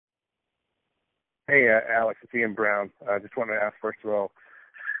Hey, Alex, it's Ian Brown. I just wanted to ask, first of all,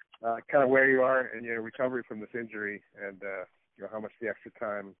 kind of where you are in your recovery from this injury, and how much the extra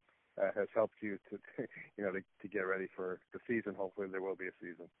time has helped you to, to get ready for the season. Hopefully, there will be a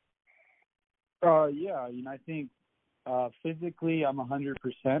season. Yeah, I think physically I'm 100%.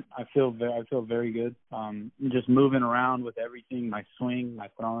 I feel very good. Just moving around with everything, my swing, my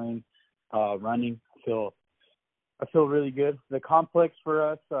throwing, running. I feel really good. The complex for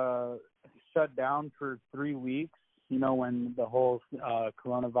us shut down for 3 weeks, when the whole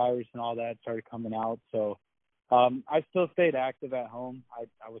coronavirus and all that started coming out. So I still stayed active at home.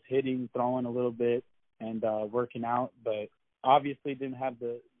 I was hitting, throwing a little bit, and working out, but obviously didn't have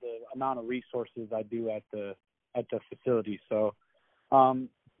the amount of resources I do at the facility. So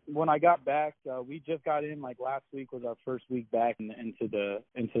when I got back, we just got in, like last week was our first week back into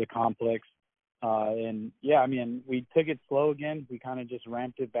the complex. And yeah, I mean, we took it slow again. We kind of just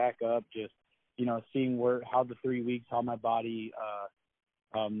ramped it back up, just, seeing how the 3 weeks, how my body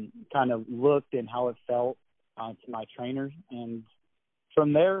kind of looked and how it felt to my trainers. And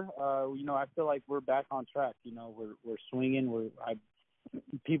from there, I feel like we're back on track. We're swinging.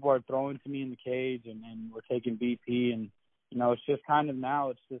 People are throwing to me in the cage, and we're taking BP. And, it's just kind of now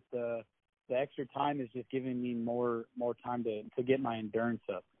it's just the extra time is just giving me more time to get my endurance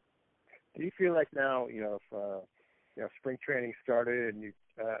up. Do you feel like now, if spring training started and you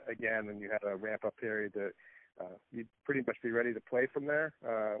again, and you had a ramp-up period, that you'd pretty much be ready to play from there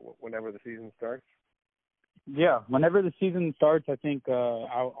whenever the season starts? Yeah, whenever the season starts, I think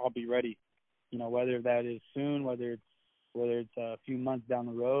I'll be ready. Whether that is soon, whether it's a few months down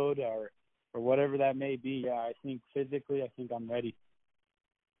the road, or whatever that may be. Yeah, I think physically, I'm ready.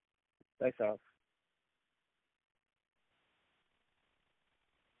 Thanks, Alex.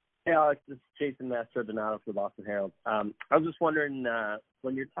 Hey, Alex, this is Jason Mastrodonato for the Boston Herald. I was just wondering,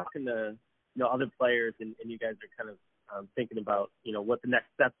 when you're talking to other players and you guys are kind of thinking about what the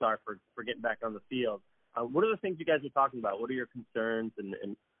next steps are for getting back on the field, what are the things you guys are talking about? What are your concerns,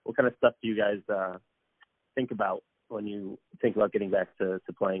 and what kind of stuff do you guys think about when you think about getting back to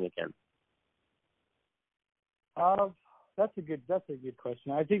playing again? That's a good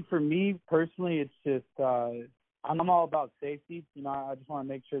question. I think for me personally, it's just I'm all about safety. I just want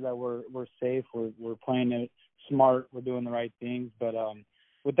to make sure that we're safe. We're playing it smart. We're doing the right things. But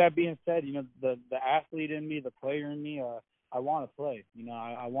with that being said, the athlete in me, the player in me, I want to play.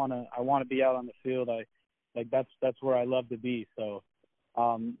 I want to be out on the field. That's where I love to be. So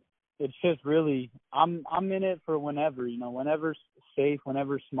it's just really I'm in it for whenever. Whenever's safe,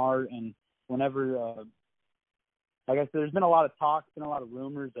 whenever's smart, and whenever. Like I said, there's been a lot of talk, been a lot of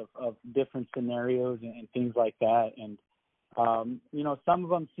rumors of different scenarios and things like that. And, some of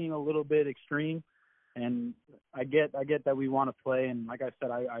them seem a little bit extreme, and I get that we want to play. And like I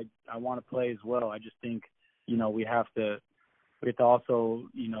said, I want to play as well. I just think, we have to also,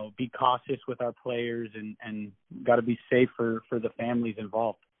 be cautious with our players and got to be safe for the families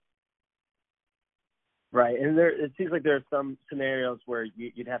involved. Right, and it seems like there are some scenarios where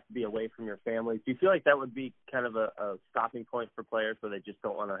you'd have to be away from your family. Do you feel like that would be kind of a stopping point for players, where they just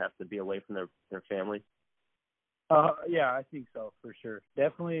don't want to have to be away from their family? Yeah, I think so, for sure.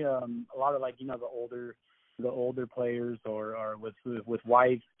 Definitely a lot of, the older players or with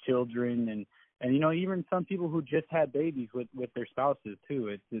wives, children, and even some people who just had babies with their spouses too.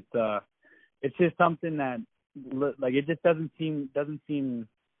 It's just something that, it just doesn't seem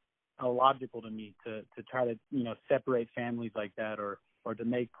illogical to me to try to separate families like that, or to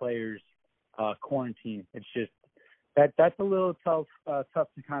make players quarantine. It's just that's a little tough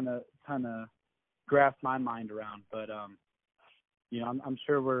to kind of grasp my mind around. But I'm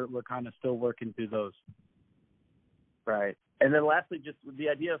sure we're kind of still working through those. Right. And then lastly, just the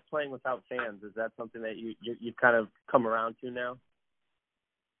idea of playing without fans, is that something that you've kind of come around to now?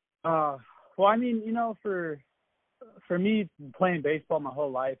 Well, I mean, for me, playing baseball my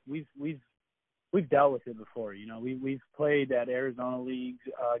whole life, we've dealt with it before. We've played at Arizona League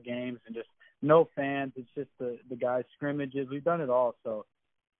games and just no fans. It's just the guys scrimmages. We've done it all. So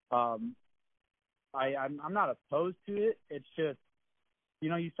I'm not opposed to it. It's just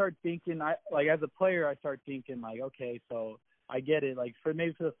you start thinking. As a player, I start thinking okay, so I get it. For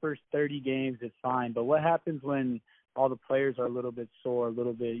the first 30 games, it's fine. But what happens when all the players are a little bit sore, a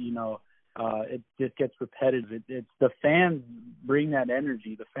little bit it just gets repetitive. It's the fans bring that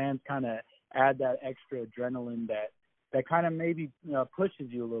energy. The fans kind of add that extra adrenaline that kind of maybe pushes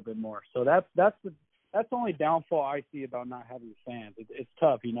you a little bit more. So that's the only downfall I see about not having fans. It's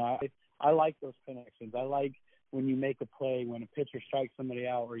tough, I like those connections. I like when you make a play, when a pitcher strikes somebody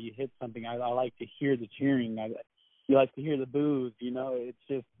out or you hit something. I like to hear the cheering. You like to hear the boos.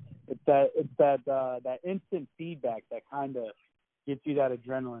 It's that instant feedback that kind of gets you that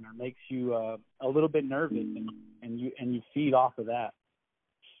adrenaline or makes you a little bit nervous, and you feed off of that.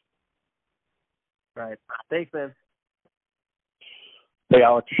 Right. Thanks, man. Hey,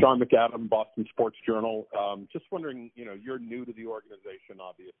 Alex, Sean McAdam, Boston Sports Journal. Just wondering, you're new to the organization,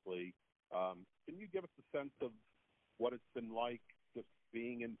 obviously. Can you give us a sense of what it's been like just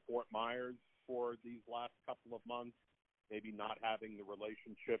being in Fort Myers for these last couple of months, maybe not having the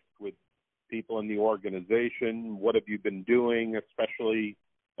relationships with people in the organization? What have you been doing, especially,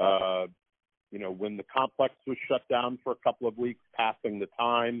 when the complex was shut down for a couple of weeks, passing the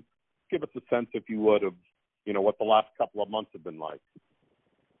time? Give us a sense, if you would, of, what the last couple of months have been like.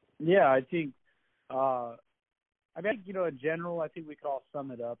 Yeah, I think, in general, I think we could all sum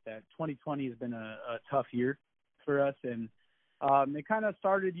it up that 2020 has been a tough year for us. And it kind of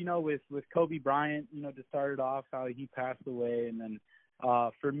started, with Kobe Bryant, to start it off, how he passed away. And then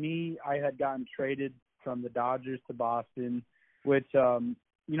for me, I had gotten traded from the Dodgers to Boston, which, at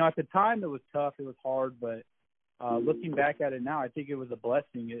the time it was tough. It was hard. But looking back at it now, I think it was a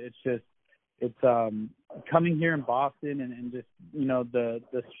blessing. It's coming here in Boston and just,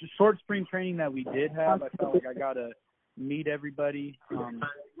 the short spring training that we did have, I felt like I got to meet everybody, and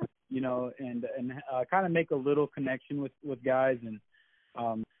kind of make a little connection with guys. And,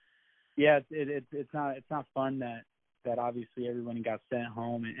 it's not fun that obviously everyone got sent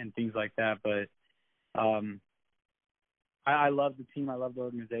home and things like that. But I love the team. I love the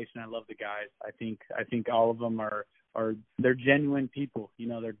organization. I love the guys. I think all of them they're genuine people.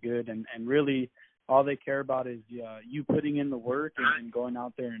 They're good, and really all they care about is you putting in the work and going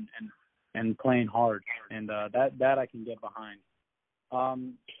out there and playing hard, and that I can get behind.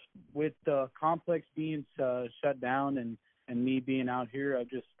 With the complex being shut down and me being out here,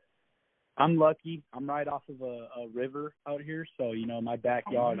 I'm lucky. I'm right off of a river out here, so my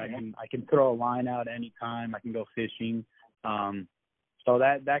backyard, I can throw a line out any time. I can go fishing, so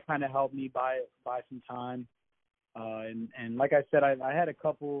that kind of helped me buy some time. And like I said, I had a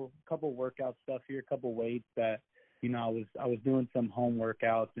couple workout stuff here, a couple weights that, I was doing some home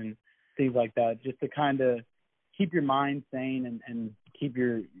workouts and things like that, just to kind of keep your mind sane and keep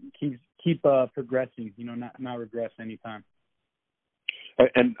progressing, not regress anytime.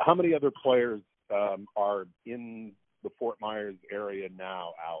 And how many other players are in the Fort Myers area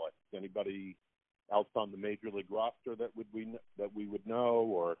now, Alex? Anybody else on the major league roster that we would know,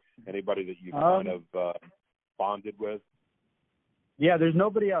 or anybody that you kind of bonded with? Yeah, there's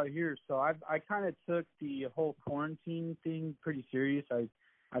nobody out here, so I kind of took the whole quarantine thing pretty serious. I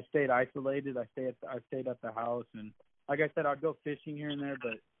stayed isolated. I stayed at the house, and like I said, I'd go fishing here and there,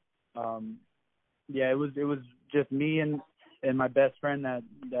 but it was just me and my best friend that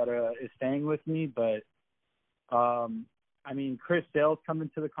is staying with me. But Chris Sale's coming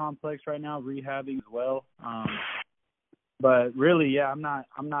to the complex right now, rehabbing as well. But really, I'm not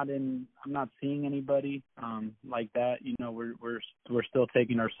seeing anybody like that. We're still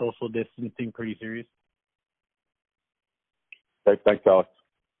taking our social distancing pretty serious. Okay, thanks, Alex.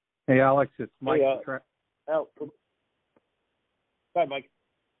 Hey, Alex, it's Mike. Go ahead, Mike.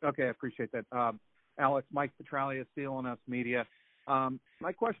 Okay, I appreciate that. Alex, Mike Petralia, CLNS Media.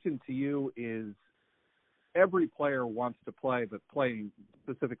 My question to you is, every player wants to play, but playing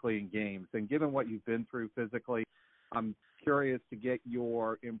specifically in games. And given what you've been through physically, I'm curious to get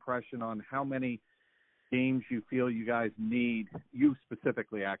your impression on how many games you feel you guys need, you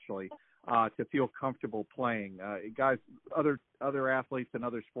specifically actually, to feel comfortable playing. Guys, other athletes in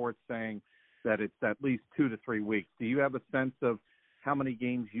other sports saying that it's at least 2 to 3 weeks. Do you have a sense of how many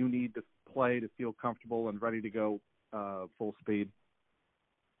games you need to play to feel comfortable and ready to go full speed?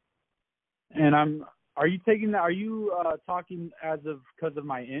 And are you taking that? Are you talking because of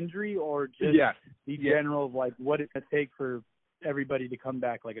my injury, or just the general of like what it's going to take for everybody to come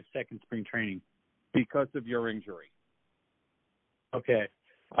back, like a second spring training? Because of your injury. Okay.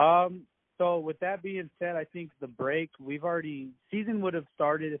 So with that being said, I think the break, season would have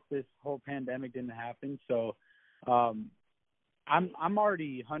started if this whole pandemic didn't happen. So I'm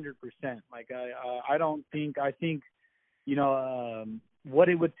already 100%. Like I think what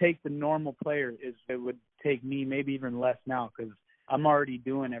it would take the normal player is it would take me maybe even less now, because I'm already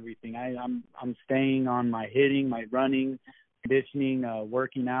doing everything. I'm staying on my hitting, my running, conditioning,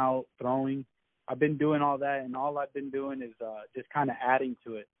 working out, throwing. I've been doing all that, and all I've been doing is just kind of adding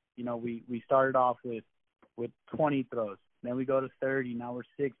to it. We started off with 20 throws, then we go to 30, now we're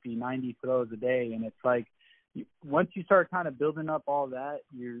 60, 90 throws a day, and it's like once you start kind of building up all that,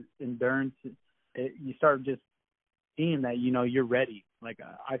 your endurance, you start just seeing that you're ready. Like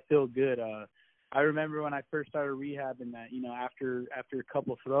I feel good. I remember when I first started rehabbing that, after a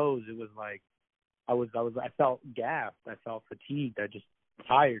couple throws, it was like I felt gassed, I felt fatigued, I just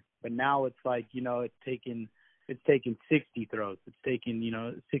tired. But now it's like, it's taken 60 throws, it's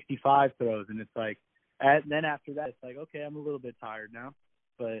taken 65 throws, and it's like, then after that, it's like, okay, I'm a little bit tired now,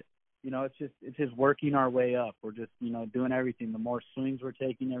 but it's just working our way up. We're just doing everything. The more swings we're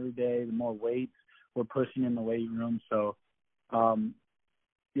taking every day, the more weights we're pushing in the weight room. So,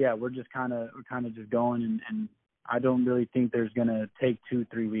 we're just kind of just going, and I don't really think there's gonna take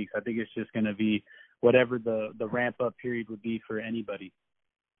 2-3 weeks. I think it's just gonna be whatever the ramp up period would be for anybody.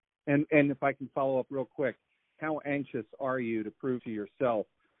 And if I can follow up real quick, how anxious are you to prove to yourself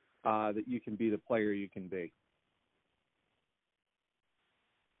that you can be the player you can be?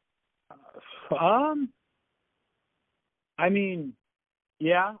 I mean,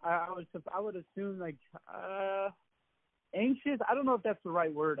 yeah, I would assume like anxious. I don't know if that's the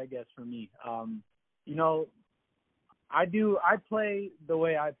right word, I guess, for me. I play the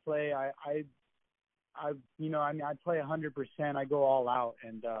way I play. I play 100%. I go all out,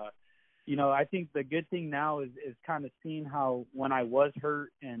 and I think the good thing now is kind of seeing how when I was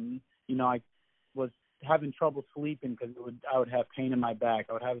hurt and I was having trouble sleeping because I would have pain in my back.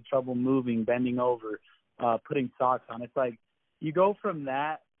 I would have trouble moving, bending over, putting socks on. It's like you go from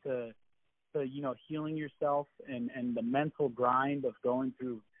that to healing yourself and the mental grind of going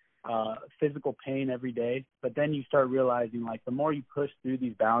through physical pain every day. But then you start realizing, like, the more you push through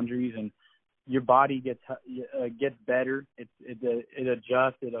these boundaries and your body gets better, it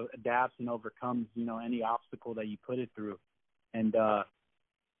adjusts, it adapts and overcomes any obstacle that you put it through. And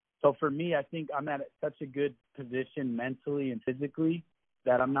so for me, I think I'm at such a good position mentally and physically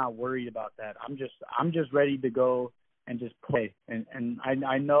that I'm not worried about that. I'm just ready to go and just play. And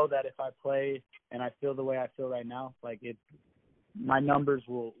I know that if I play and I feel the way I feel right now, like my numbers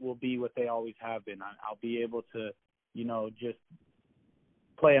will be what they always have been. I'll be able to, just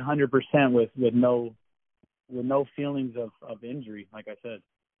play 100% with no feelings of injury, like I said.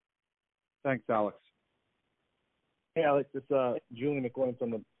 Thanks, Alex. Hey, Alex, it's Julian McGuinn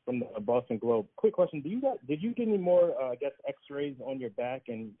from the Boston Globe. Quick question: did you get any more, X-rays on your back?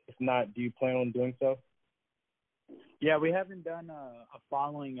 And if not, do you plan on doing so? Yeah, we haven't done a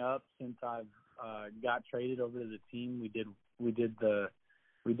following up since I've got traded over to the team. We did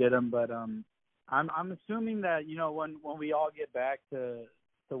them, but I'm assuming that when we all get back to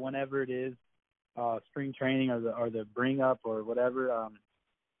whenever it is, spring training or the bring up or whatever,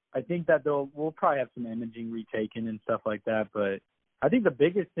 I think that we'll probably have some imaging retaken and stuff like that. But I think the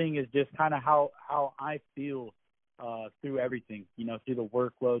biggest thing is just kind of how I feel through everything, through the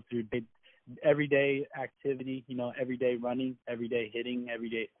workload, through everyday activity, everyday running, everyday hitting,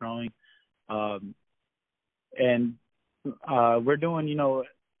 everyday throwing. And we're doing,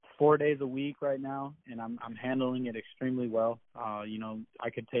 4 days a week right now, and I'm handling it extremely well. I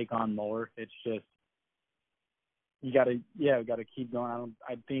could take on more. It's just, we got to keep going.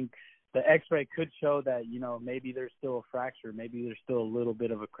 I think the X-ray could show that, maybe there's still a fracture, maybe there's still a little bit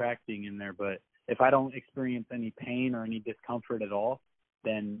of a crack thing in there. But if I don't experience any pain or any discomfort at all,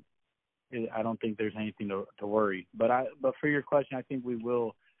 then I don't think there's anything to worry. But for your question, I think we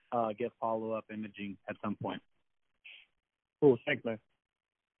will get follow-up imaging at some point. Cool. Thanks, man.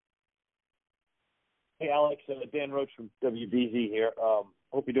 Hey, Alex, Dan Roach from WBZ here.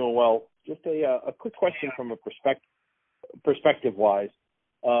 Hope you're doing well. Just a quick question from a perspective-wise.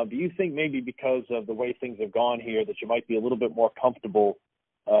 Do you think maybe because of the way things have gone here that you might be a little bit more comfortable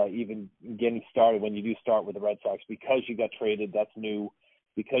even getting started when you do start with the Red Sox? Because you got traded, that's new.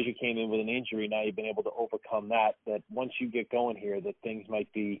 Because you came in with an injury, now you've been able to overcome that once you get going here, that things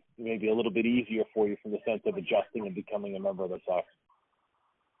might be maybe a little bit easier for you from the sense of adjusting and becoming a member of the Sox?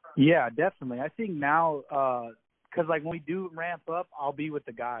 Yeah, definitely. I think now, because like when we do ramp up, I'll be with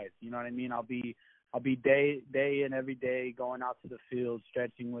the guys. You know what I mean? I'll be day in every day, going out to the field,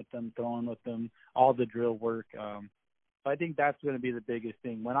 stretching with them, throwing with them, all the drill work. So I think that's going to be the biggest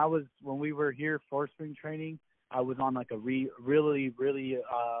thing. When we were here for spring training, I was on like a really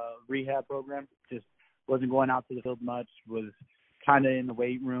rehab program. Just wasn't going out to the field much. Was kind of in the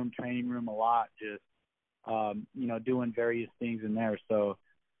weight room, training room a lot. Just doing various things in there. So.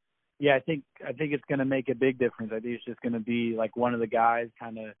 Yeah, I think it's going to make a big difference. I think it's just going to be like one of the guys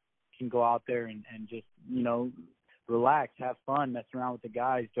kind of can go out there and just, relax, have fun, mess around with the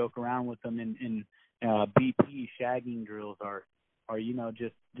guys, joke around with them in BP, shagging drills or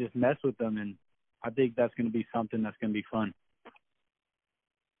just mess with them. And I think that's going to be something that's going to be fun.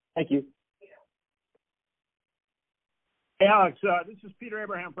 Thank you. Hey, Alex, this is Peter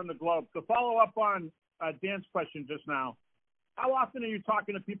Abraham from the Globe. To follow up on Dan's question just now, how often are you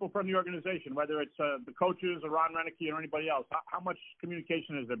talking to people from the organization, whether it's the coaches or Ron Renicky or anybody else? How much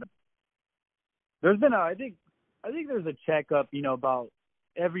communication has there been? There's been I think there's a checkup, about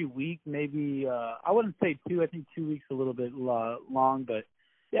every week, maybe. I wouldn't say 2. I think 2 weeks a little bit long, but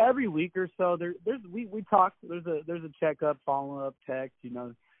yeah, every week or so. We talk. There's a checkup, follow up, text.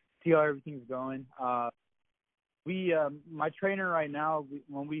 See how everything's going. My trainer right now,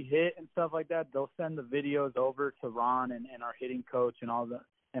 when we hit and stuff like that, they'll send the videos over to Ron and our hitting coach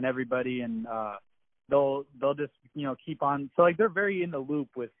and everybody, and they'll just keep on. So like they're very in the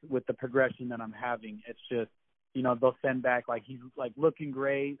loop with the progression that I'm having. It's just they'll send back like he's like looking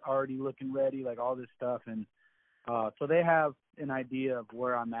great, already looking ready, like all this stuff, and so they have an idea of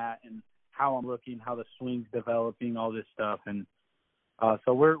where I'm at and how I'm looking, how the swing's developing, all this stuff, and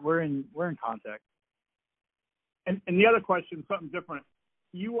so we're in contact. And the other question, something different.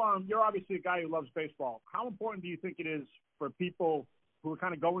 You're obviously a guy who loves baseball. How important do you think it is for people who are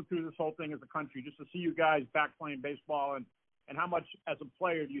kind of going through this whole thing as a country just to see you guys back playing baseball, and how much as a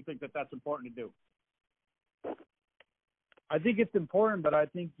player do you think that that's important to do? I think it's important, but I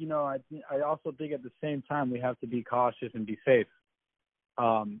think, I also think at the same time we have to be cautious and be safe.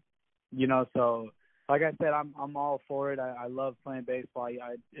 So like I said, I'm all for it. I love playing baseball.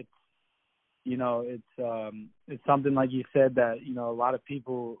 It's something like you said that, a lot of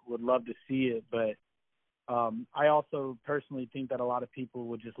people would love to see it, but I also personally think that a lot of people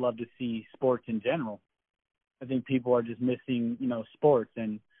would just love to see sports in general. I think people are just missing, sports,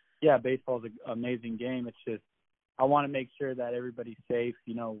 and yeah, baseball is an amazing game. It's just, I want to make sure that everybody's safe.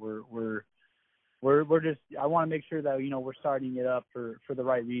 We're just, I want to make sure that, we're starting it up for the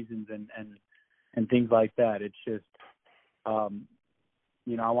right reasons and things like that. It's just, I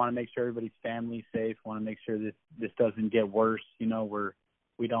want to make sure everybody's family's safe. I want to make sure this doesn't get worse. We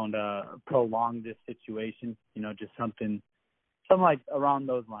don't prolong this situation. Just something like around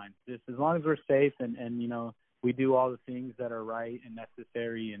those lines. Just as long as we're safe and we do all the things that are right and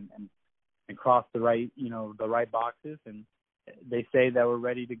necessary and cross the right boxes, and they say that we're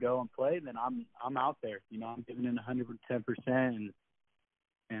ready to go and play, then I'm out there. I'm giving it 110%,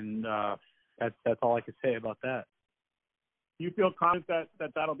 and that's all I can say about that. Do you feel confident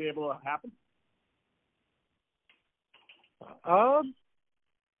that that'll be able to happen? I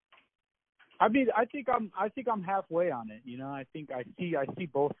mean, I think I'm halfway on it. I think I see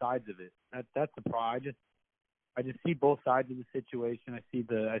both sides of it. That's the problem. I just see both sides of the situation. I see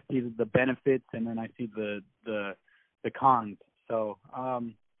the benefits, and then I see the cons. So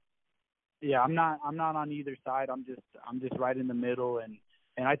yeah, I'm not on either side. I'm just right in the middle, and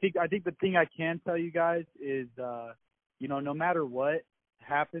I think the thing I can tell you guys is no matter what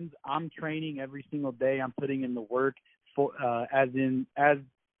happens, I'm training every single day. I'm putting in the work for as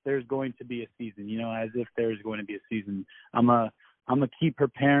there's going to be a season, as if there's going to be a season. I'm a keep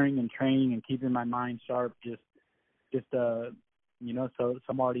preparing and training and keeping my mind sharp, so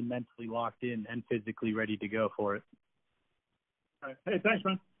I'm already mentally locked in and physically ready to go for it. All right. Hey, thanks,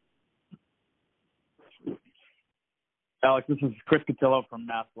 man. Alex, this is Chris Cotillo from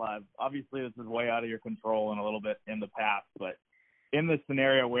Mass Live. Obviously, this is way out of your control and a little bit in the past, but in this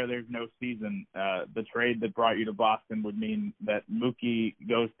scenario where there's no season, the trade that brought you to Boston would mean that Mookie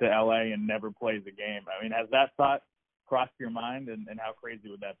goes to L.A. and never plays a game. I mean, has that thought crossed your mind, and how crazy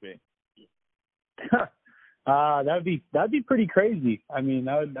would that be? That'd be pretty crazy. I mean,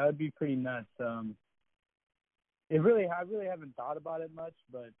 that would be pretty nuts. I really haven't thought about it much,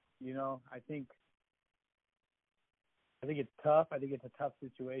 but I think it's tough. I think it's a tough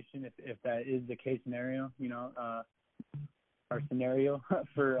situation if that is the case scenario. Our scenario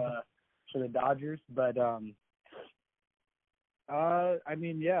for the Dodgers, but I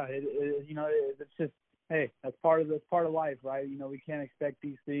mean, yeah, it's just, hey, that's part of life, right? We can't expect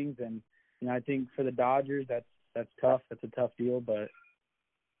these things, and I think for the Dodgers, that's tough. That's a tough deal, but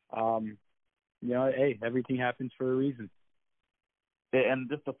hey, everything happens for a reason. And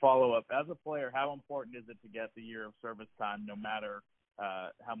just to follow up, as a player, how important is it to get the year of service time, no matter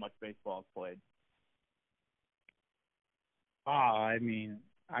how much baseball is played? I mean,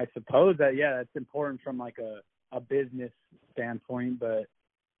 I suppose that, yeah, that's important from like a business standpoint, but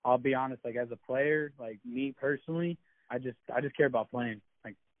I'll be honest, like as a player, like me personally, I just care about playing.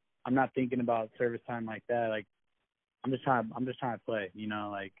 Like I'm not thinking about service time like that. Like I'm just trying to play,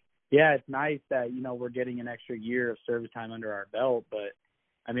 like, yeah, it's nice that, we're getting an extra year of service time under our belt, but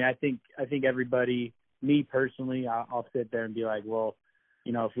I mean, I think everybody, me personally, I'll sit there and be like, well,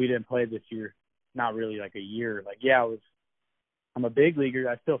 if we didn't play this year, not really like a year, like, yeah, I'm a big leaguer.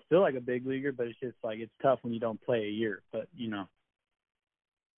 I still feel like a big leaguer, but it's just like, it's tough when you don't play a year, but